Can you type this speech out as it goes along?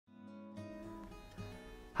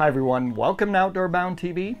Hi everyone, welcome to Outdoor Bound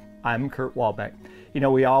TV. I'm Kurt Walbeck. You know,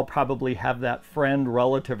 we all probably have that friend,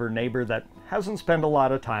 relative, or neighbor that hasn't spent a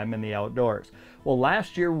lot of time in the outdoors. Well,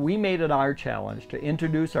 last year we made it our challenge to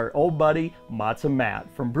introduce our old buddy Motzza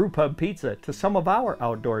Matt from Brewpub Pizza to some of our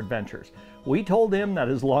outdoor adventures. We told him that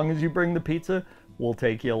as long as you bring the pizza, we'll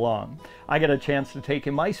take you along. I got a chance to take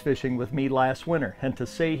him ice fishing with me last winter, and to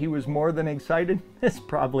say he was more than excited is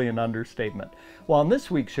probably an understatement. Well, on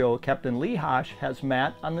this week's show, Captain Lee Haasch has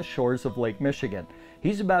Matt on the shores of Lake Michigan.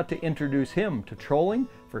 He's about to introduce him to trolling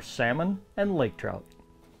for salmon and lake trout.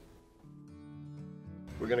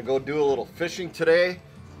 We're gonna go do a little fishing today.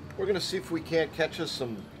 We're gonna see if we can't catch us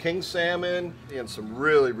some king salmon and some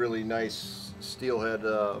really nice steelhead,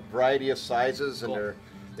 variety of sizes, and Cool.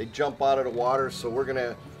 they jump out of the water, so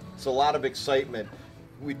it's a lot of excitement.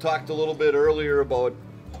 We talked a little bit earlier about,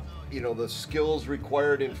 you know, the skills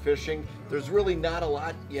required in fishing. There's really not a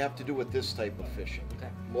lot you have to do with this type of fishing. Okay.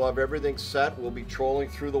 We'll have everything set. We'll be trolling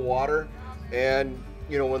through the water, and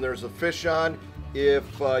you know, when there's a fish on, if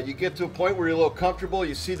you get to a point where you're a little comfortable,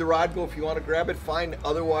 you see the rod go, if you want to grab it, fine.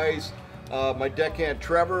 Otherwise, my deckhand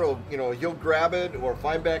Trevor will, you know, he'll grab it, or if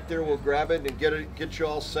I'm back there, we'll grab it and get you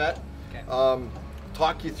all set. Okay.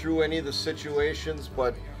 Talk you through any of the situations,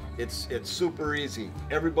 but it's super easy.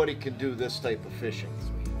 Everybody can do this type of fishing.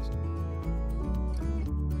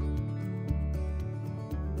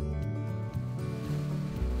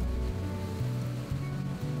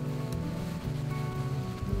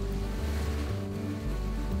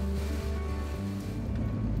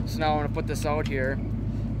 So now I'm going to put this out here,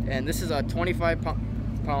 and this is a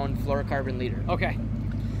 25-pound fluorocarbon leader. Okay.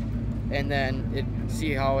 And then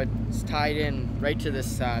see how it's tied in right to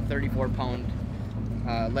this 34-pound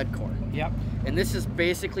lead core. Yep. And this is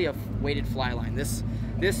basically a weighted fly line. This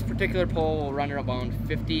particular pole will run around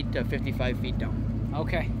 50 to 55 feet down.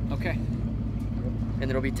 Okay. Okay. And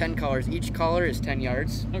there'll be 10 colors. Each color is 10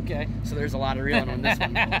 yards. Okay. So there's a lot of reeling on this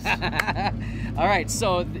one. All right.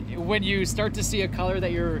 So when you start to see a color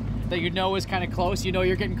that you know is kind of close, you know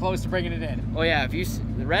you're getting close to bringing it in. Oh yeah.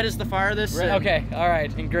 The red is the farthest. Red, okay. All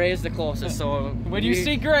right. And gray is the closest. So when you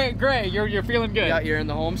see gray, you're feeling good. Yeah, you're in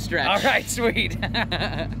the home stretch. All right. Sweet.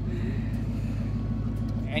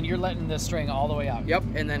 And you're letting the string all the way up. Yep.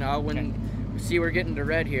 And then when see we're getting to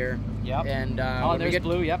red here. Yep. And oh, there's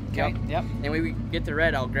blue. Yep. Okay. Yep. And when we get the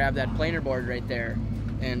red, I'll grab that planer board right there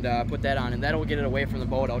and put that on, and that'll get it away from the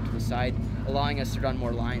boat out to the side, allowing us to run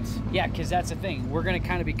more lines. Yeah, because that's the thing. We're going to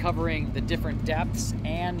kind of be covering the different depths,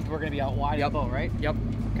 and we're going to be out wide of the boat, right? Yep.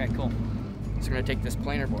 Okay, cool. So we're going to take this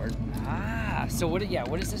planer board. Ah, so what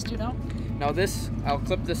does this do now? Now I'll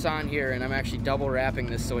clip this on here, and I'm actually double wrapping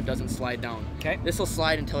this so it doesn't slide down. Okay. This will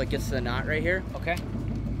slide until it gets to the knot right here. Okay.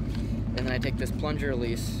 And then I take this plunger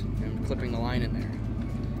release, and I'm clipping the line in there.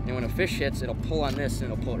 And when a fish hits, it'll pull on this,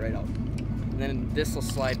 and it'll pull it right out. And then this will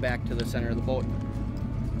slide back to the center of the boat,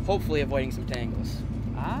 hopefully avoiding some tangles.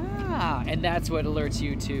 Ah, and that's what alerts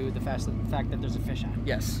you to the fact that there's a fish on.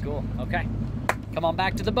 Yes. Cool. Okay. Come on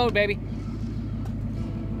back to the boat, baby.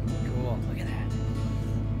 Cool. Look at that.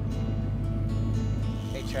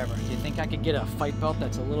 Hey, Trevor, do you think I could get a fight belt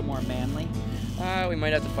that's a little more manly? We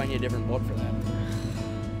might have to find you a different boat for that.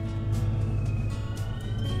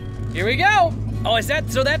 Here we go. Oh,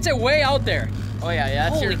 so that's it way out there. Oh yeah,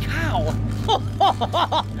 that's Holy cow.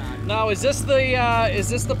 Now, is this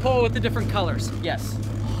the pole with the different colors? Yes.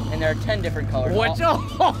 And there are 10 different colors.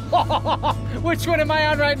 Which one am I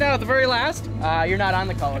on right now? The very last? You're not on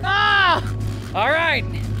the color. Ah! All right.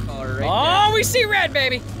 Color right there. We see red,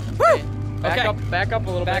 baby. Woo! Okay. Back up a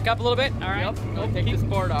little bit. Back up a little bit. All right. Yep. I'll take this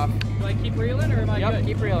board off. Do I keep reeling or am I good?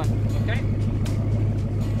 Keep reeling. Okay.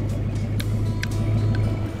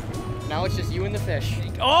 Now it's just you and the fish.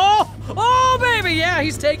 Oh, baby, yeah,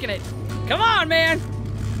 he's taking it. Come on, man.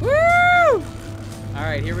 Woo! All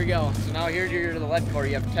right, here we go. So now here you're to the lead core.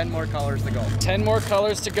 You have 10 more colors to go. 10 more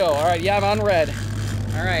colors to go. All right, yeah, I'm on red.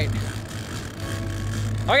 All right.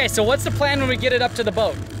 Okay, so what's the plan when we get it up to the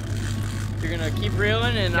boat? You're gonna keep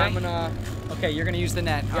reeling, and Okay. I'm gonna. Okay, you're gonna use the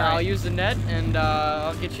net. Yeah, All right. I'll use the net, and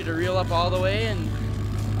I'll get you to reel up all the way, and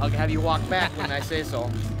I'll have you walk back when I say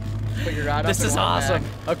so. Put your rod up. This and is walk awesome.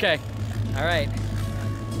 back. Okay. All right.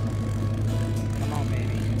 Come on,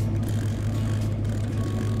 baby.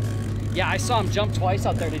 Yeah, I saw him jump twice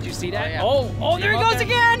out there. Did you see that? yeah. Oh, See there him he out goes there?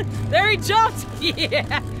 again. There he jumped.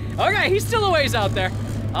 Yeah. Okay, he's still a ways out there.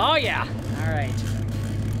 Oh, yeah. All right.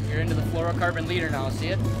 You're into the fluorocarbon leader now. See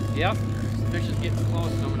it? Yep. The fish is getting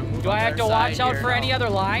close, so I'm gonna move. Do on I have their to watch side out here for now. any other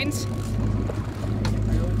lines?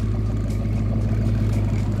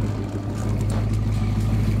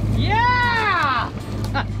 Yeah!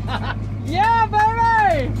 Yeah,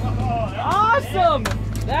 baby! Awesome!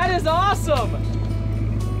 is awesome.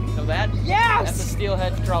 So that? Yes! That's a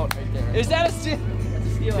steelhead trout right there. Is that a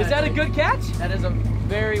Steelhead. Is that a good catch? That is a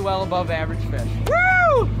very well above average fish.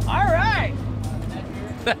 Woo! All right.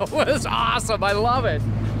 That was awesome. I love it.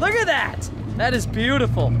 Look at that. That is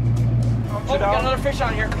beautiful. Oh, we got another fish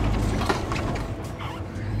on here. Here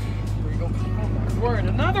we go. We're in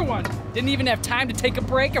another one. Didn't even have time to take a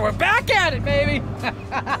break, and we're back at it, baby.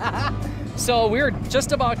 So we're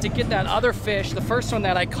just about to get that other fish, the first one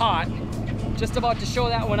that I caught, just about to show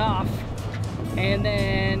that one off. And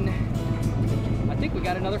then I think we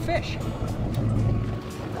got another fish.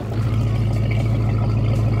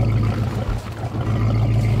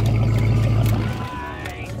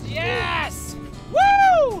 Yes!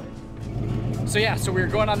 Woo! So yeah, so we were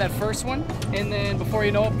going on that first one, and then before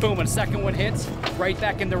you know it, boom, a second one hits, right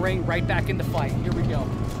back in the ring, right back in the fight. Here we go.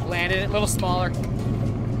 Landed it, a little smaller,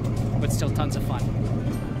 but still tons of fun.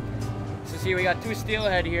 So see, we got two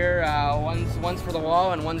steelhead here. One's for the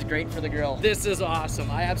wall and one's great for the grill. This is awesome.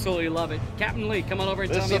 I absolutely love it. Captain Lee, come on over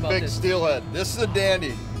and tell me about This this. is a big steelhead. This is a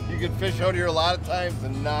dandy. You can fish out here a lot of times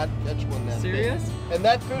and not catch one that big. Serious? And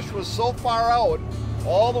that fish was so far out,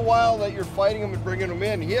 all the while that you're fighting him and bringing him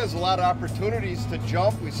in, he has a lot of opportunities to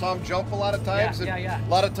jump. We saw him jump a lot of times. Yeah, and yeah. A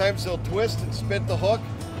lot of times he'll twist and spit the hook.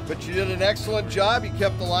 But you did an excellent job. You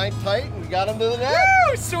kept the line tight and we got him to the net.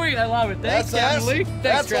 Woo! Sweet, I love it. Thanks, That's Captain Lee. awesome.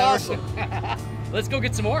 Thanks, That's Trevor. Let's go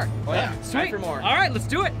get some more. Oh yeah, Sweet. time for more. All right, let's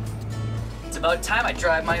do it. It's about time I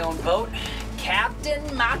drive my own boat. Captain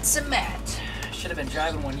Motzza Matt. Should have been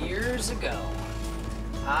driving one years ago.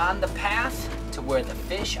 On the path to where the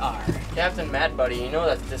fish are. Captain Matt, buddy, you know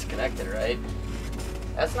that's disconnected, right?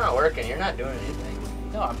 That's not working. You're not doing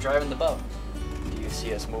anything. No, I'm driving the boat. Do you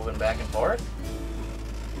see us moving back and forth?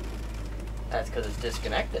 That's because it's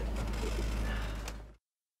disconnected.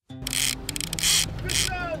 Fish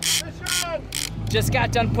on! Fish on! Just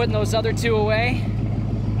got done putting those other two away.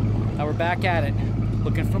 Now we're back at it,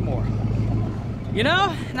 looking for more. You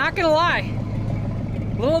know, not gonna lie,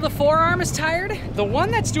 a little of the forearm is tired. The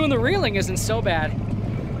one that's doing the reeling isn't so bad.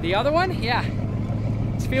 The other one, yeah,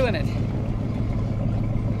 it's feeling it.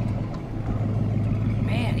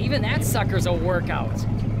 Man, even that sucker's a workout.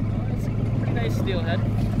 It's a pretty nice steelhead.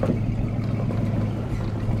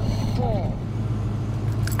 Oh.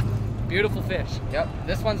 Beautiful fish. Yep,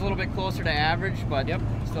 this one's a little bit closer to average, but Yep.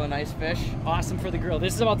 still a nice fish. Awesome for the grill.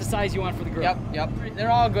 This is about the size you want for the grill. Yep.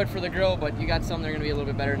 They're all good for the grill, but you got some that are gonna be a little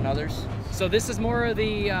bit better than others. So this is more of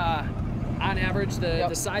the, on average,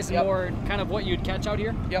 the size and more kind of what you'd catch out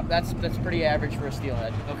here? Yep, that's pretty average for a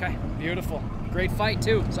steelhead. Okay, beautiful. Great fight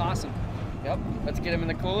too, it's awesome. Yep, let's get them in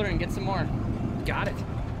the cooler and get some more. Got it.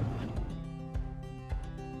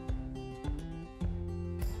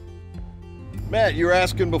 Matt, you were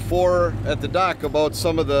asking before at the dock about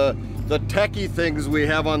some of the techie things we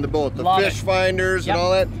have on the boat, the Love fish it. finders Yep. and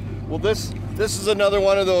all that. Well, this is another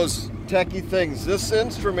one of those techie things. This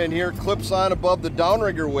instrument here clips on above the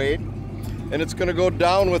downrigger weight, and it's going to go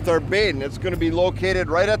down with our bait, and it's going to be located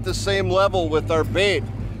right at the same level with our bait.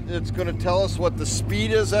 It's going to tell us what the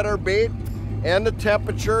speed is at our bait and the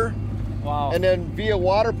temperature. Wow. And then via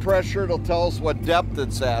water pressure, it'll tell us what depth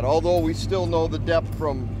it's at, although we still know the depth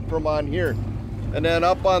from on here. And then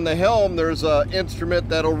up on the helm, there's an instrument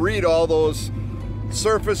that'll read all those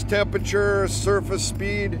surface temperature, surface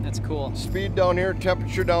speed, That's cool. speed down here,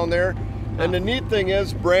 temperature down there. And the neat thing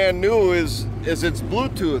is, brand new, is it's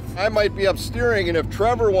Bluetooth. I might be up steering, and if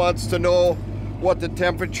Trevor wants to know what the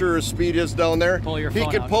temperature or speed is down there, Pull your he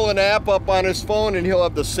phone could out. pull an app up on his phone and he'll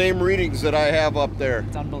have the same readings that I have up there.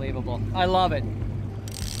 It's unbelievable. I love it.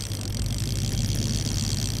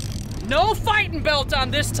 No fighting belt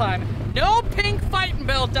on this time. No pink fighting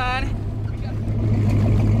belt on.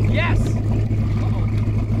 Yes. Uh-oh.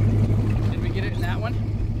 Did we get it in that one?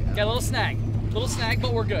 Got a little snag.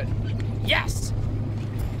 But we're good. Yes.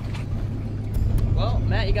 Well,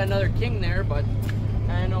 Matt, you got another king there, but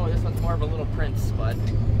I know this one's more of a little prince, but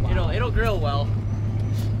it'll grill well.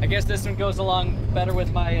 I guess this one goes along better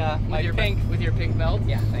with my my pink. With your pink belt.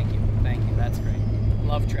 Yeah, thank you. That's great.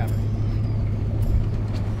 Love Trevor.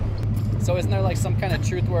 So isn't there like some kind of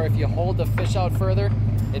truth where if you hold the fish out further,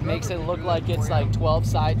 it makes it look like it's like 12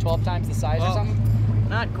 times the size or something?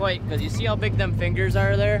 Not quite, because you see how big them fingers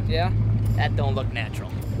are there? Yeah. That don't look natural.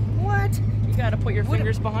 What? You gotta put your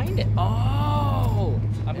fingers behind it. Oh!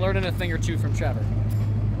 I'm learning a thing or two from Trevor.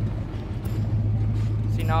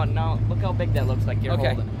 See now look how big that looks like you're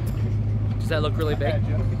holding. Does that look really big?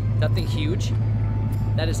 That thing huge?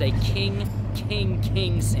 That is a king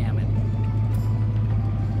salmon.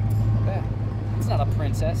 It's not a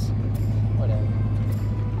princess. Whatever.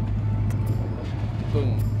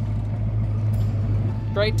 Boom.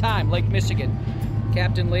 Great time, Lake Michigan.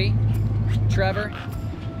 Captain Lee, Trevor,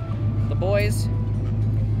 the boys,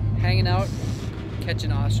 hanging out,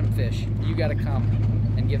 catching awesome fish. You gotta come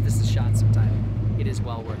and give this a shot sometime. It is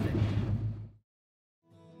well worth it.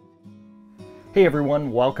 Hey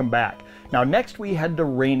everyone, welcome back. Now next we head to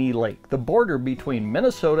Rainy Lake, the border between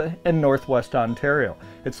Minnesota and Northwest Ontario.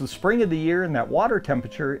 It's the spring of the year and that water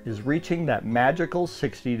temperature is reaching that magical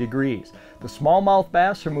 60 degrees. The smallmouth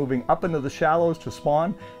bass are moving up into the shallows to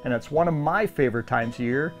spawn, and it's one of my favorite times of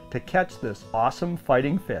year to catch this awesome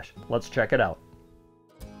fighting fish. Let's check it out.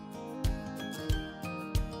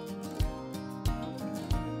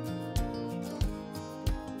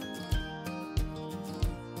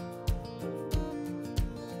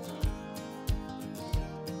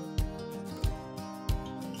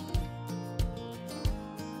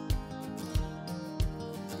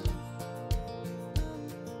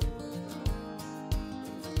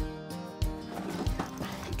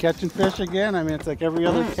 Catching fish again. I mean, it's like every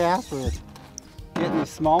other cast we're getting the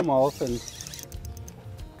smallmouth, and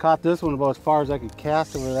caught this one about as far as I could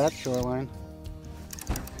cast over that shoreline.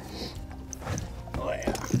 Oh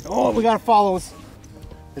yeah. Oh, we gotta follow us.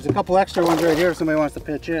 There's a couple extra ones right here if somebody wants to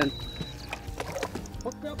pitch in.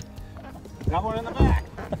 Hooked up. Got one in the back.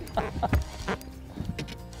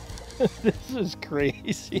 This is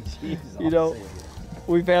crazy. You know,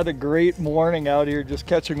 we've had a great morning out here just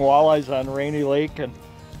catching walleyes on Rainy Lake, and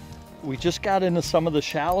we just got into some of the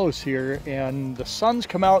shallows here, and the sun's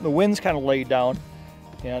come out and the wind's kind of laid down,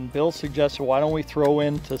 and Bill suggested why don't we throw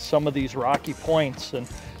into some of these rocky points, and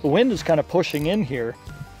the wind is kind of pushing in here,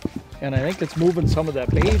 and I think it's moving some of that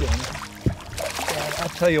bait in. And I'll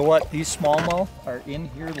tell you what, these smallmouth are in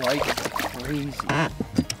here like crazy. That's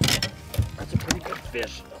a pretty good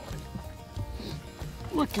fish.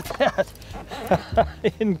 Look at that.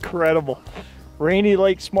 Incredible. Rainy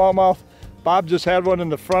Lake smallmouth. Bob just had one in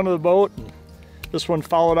the front of the boat, and this one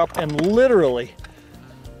followed up, and literally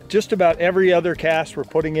just about every other cast we're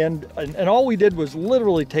putting in, and all we did was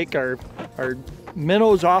literally take our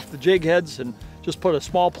minnows off the jig heads and just put a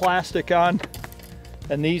small plastic on,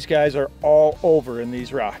 and these guys are all over in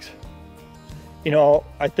these rocks. You know,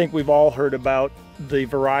 I think we've all heard about the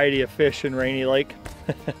variety of fish in Rainy Lake.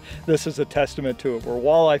 This is a testament to it. We're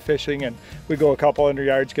walleye fishing, and we go a couple hundred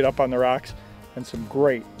yards, get up on the rocks, and some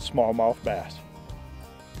great smallmouth bass.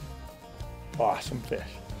 Awesome fish.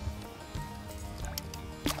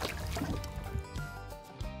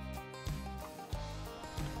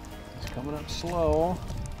 It's coming up slow.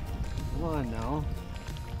 Come on now.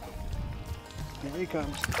 Here he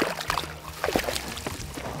comes.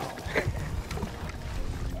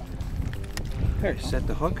 There, set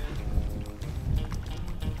the hook.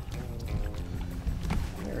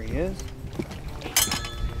 There he is.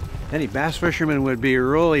 Any bass fishermen would be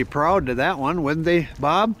really proud of that one, wouldn't they,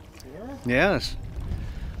 Bob? Yeah. Yes.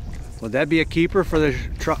 Would that be a keeper for the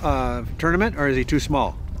tournament, or is he too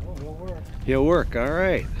small? Oh, he'll work. He'll work, all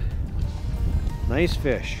right. Nice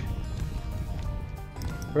fish.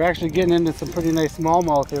 We're actually getting into some pretty nice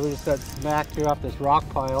smallmouth here. We just got smacked here off this rock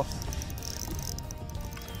pile.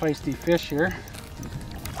 Feisty fish here.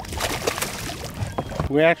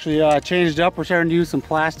 We actually changed up. We're starting to use some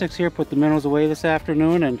plastics here, put the minnows away this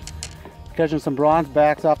afternoon, and catching some bronze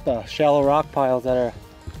backs off the shallow rock piles that are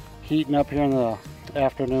heating up here in the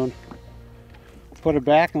afternoon. Put it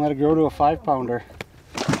back and let it grow to a 5-pounder.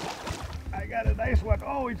 I got a nice one.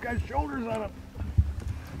 Oh, he's got shoulders on him.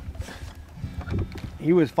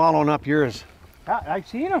 He was following up yours. I've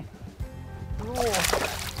seen him. Oh.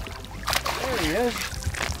 There he is.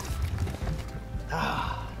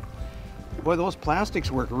 Ah. Boy, those plastics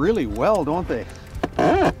work really well, don't they?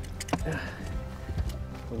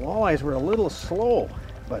 The walleyes were a little slow,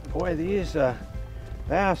 but boy, these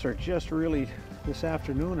bass are just really, this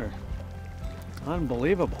afternoon, are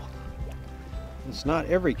unbelievable. It's not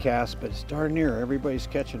every cast, but it's darn near. Everybody's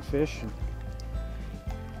catching fish,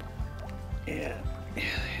 and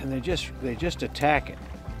they just attack it.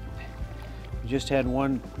 We just had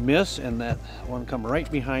one miss, and that one come right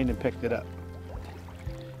behind and picked it up.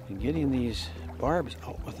 And getting these barbs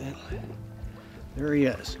out with it. There he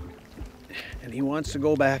is. And he wants to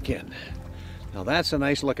go back in. Now that's a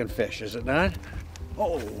nice looking fish, is it not?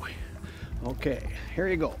 Oh, okay, here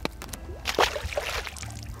you go.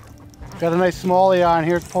 Got a nice smallie on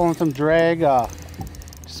here, pulling some drag.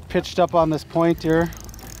 Just pitched up on this point here.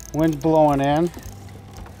 Wind's blowing in.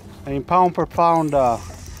 I mean, pound per pound,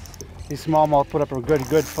 these smallmouth put up a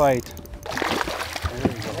good fight.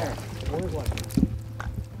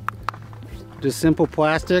 Just simple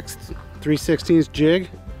plastics, 3/16 jig.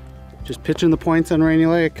 Just pitching the points on Rainy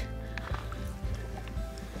Lake.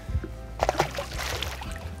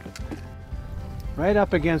 right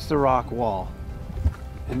up against the rock wall.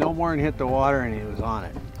 And no more than hit the water and he was on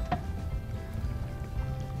it.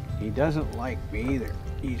 He doesn't like me either.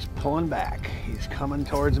 He's pulling back. He's coming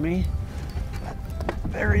towards me.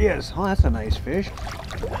 There he is. Oh, that's a nice fish.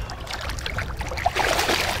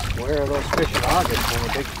 Where are those fish in August when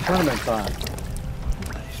the big tournament's on?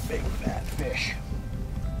 Nice big fat fish.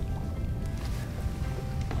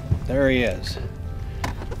 There he is.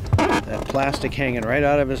 That plastic hanging right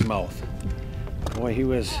out of his mouth. Boy, he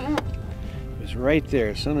was right there.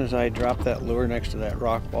 As soon as I dropped that lure next to that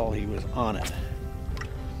rock ball, he was on it.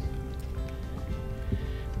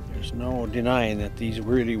 There's no denying that these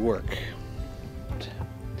really work.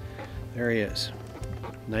 There he is.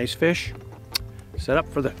 Nice fish. Set up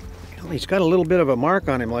for the... He's got a little bit of a mark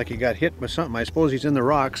on him like he got hit with something. I suppose he's in the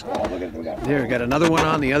rocks. There, we got another one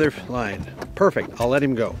on the other line. Perfect. I'll let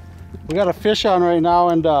him go. We got a fish on right now,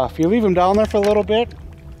 and if you leave him down there for a little bit,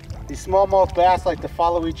 these smallmouth bass like to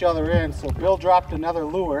follow each other in. So Bill dropped another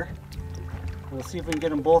lure. We'll see if we can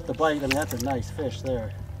get them both to bite. I mean, that's a nice fish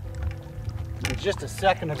there. And just a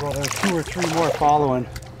second ago, there were 2 or 3 more following.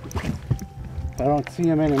 I don't see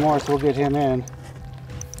him anymore, so we'll get him in.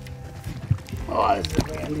 Oh, this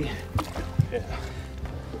is handy. Yeah.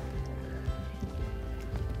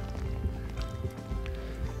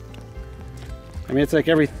 I mean, it's like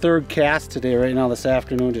every 3rd cast today, right now, this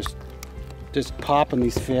afternoon, just popping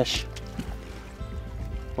these fish.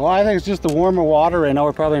 Well, I think it's just the warmer water right now.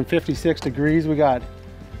 We're probably in 56 degrees. We got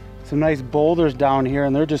some nice boulders down here,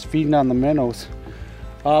 and they're just feeding on the minnows.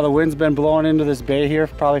 The wind's been blowing into this bay here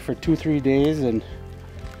probably for 2-3 days, and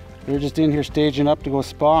they're just in here staging up to go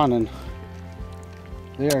spawn, and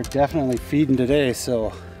they are definitely feeding today.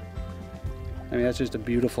 So, I mean, that's just a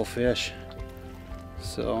beautiful fish.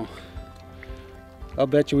 So, I'll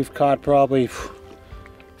bet you we've caught probably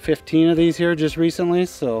 15 of these here just recently.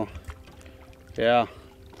 So, yeah,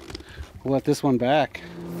 we'll let this one back.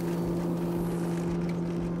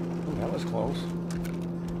 Oh, that was close.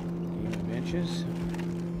 Even inches.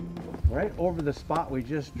 Right over the spot we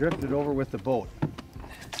just drifted over with the boat.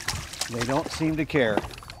 They don't seem to care.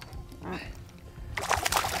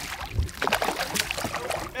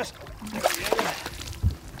 Missed.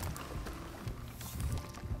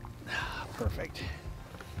 Perfect.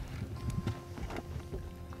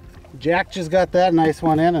 Jack just got that nice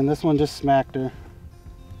one in, and this one just smacked her.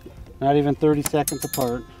 Not even 30 seconds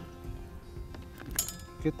apart.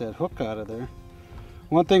 Get that hook out of there.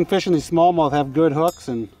 One thing, fishing these smallmouth have good hooks,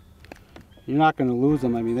 and you're not going to lose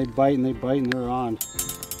them. I mean, they bite and they bite and they're on.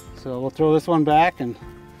 So we'll throw this one back and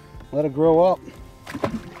let it grow up.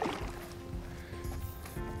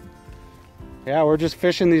 Yeah, we're just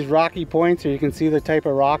fishing these rocky points here. You can see the type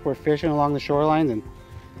of rock we're fishing along the shorelines, and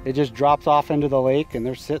it just drops off into the lake and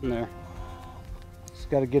they're sitting there. Just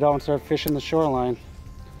got to get out and start fishing the shoreline.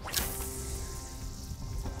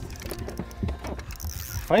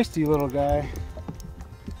 Feisty little guy.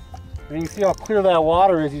 And you can see how clear that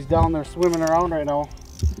water is. He's down there swimming around right now.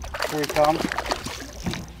 Here he comes.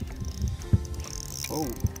 Oh,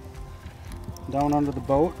 down under the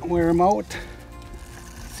boat. Wear him out.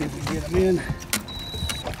 Let's see if we can get him in.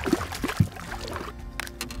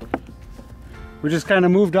 We just kind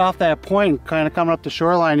of moved off that point, kind of coming up the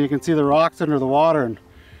shoreline. You can see the rocks under the water, and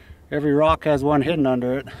every rock has one hidden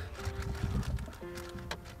under it.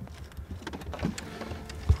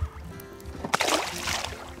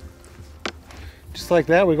 Just like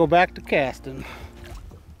that, we go back to casting.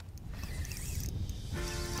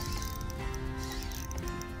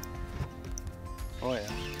 Oh yeah.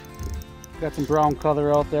 Got some brown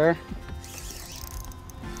color out there.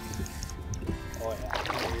 Oh yeah,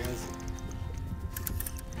 there he is.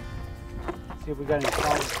 See if we got any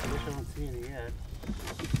solid fish. I don't see any yet.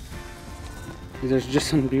 There's just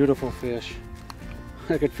some beautiful fish.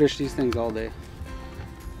 I could fish these things all day.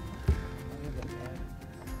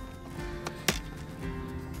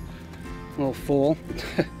 A little full.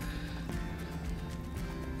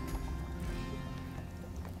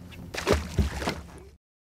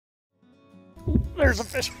 There's a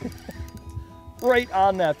fish right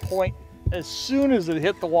on that point. As soon as it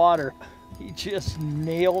hit the water, he just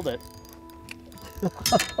nailed it.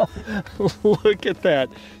 Look at that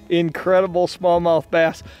incredible smallmouth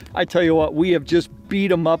bass. I tell you what, we have just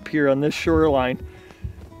beat him up here on this shoreline,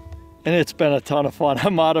 and it's been a ton of fun.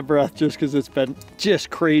 I'm out of breath just because it's been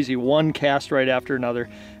just crazy. One cast right after another.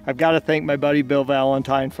 I've got to thank my buddy Bill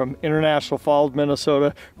Valentine from International Falls,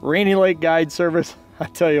 Minnesota, Rainy Lake Guide Service. I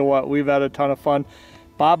tell you what, we've had a ton of fun.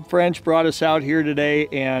 Bob French brought us out here today,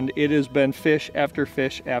 and it has been fish after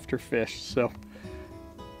fish after fish. So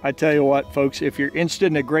I tell you what, folks, if you're interested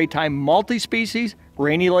in a great time multi-species,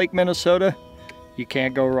 Rainy Lake, Minnesota, You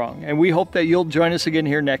can't go wrong. And we hope that you'll join us again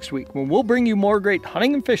here next week when we'll bring you more great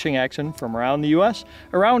hunting and fishing action from around the U.S.,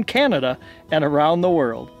 around Canada, and around the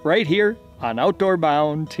world, right here on Outdoor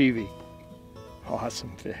Bound TV.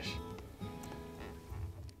 Awesome fish.